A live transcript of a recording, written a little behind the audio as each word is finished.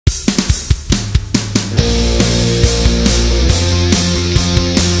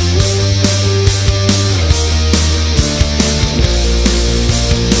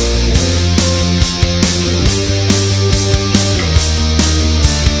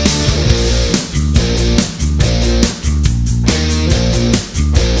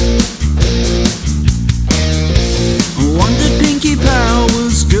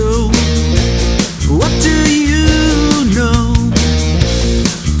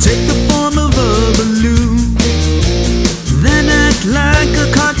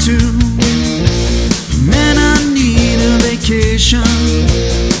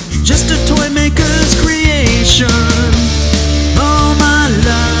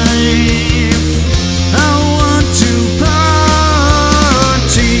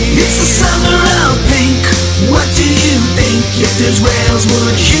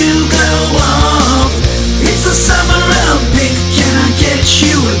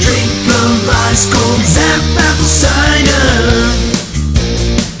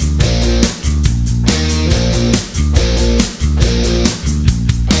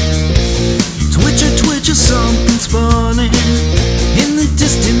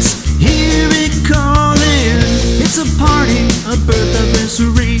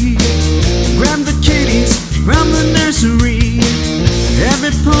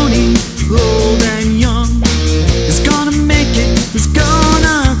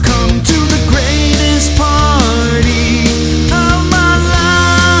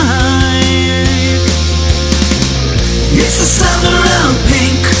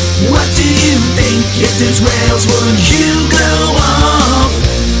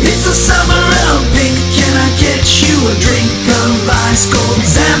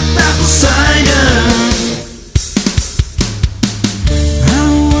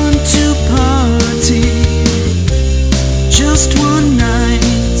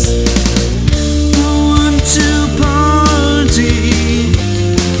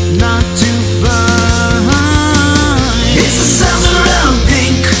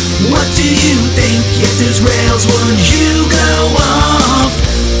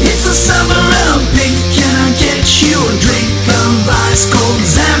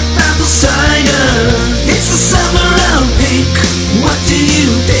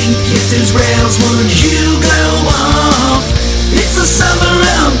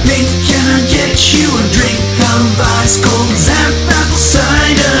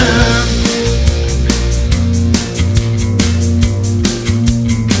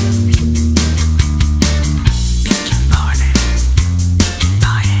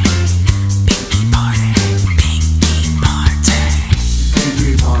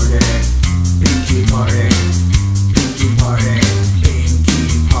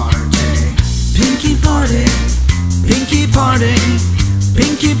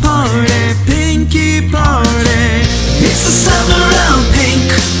party, Pinkie party. It's the summer of pink.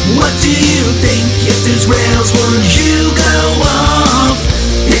 What do you think? If there's rails, would you go off?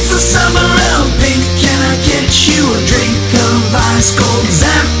 It's the summer of pink. Can I get you a drink of ice cold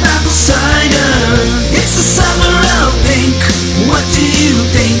zapp apple cider? It's the summer of pink. What do you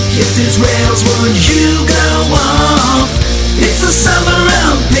think? If there's rails, would you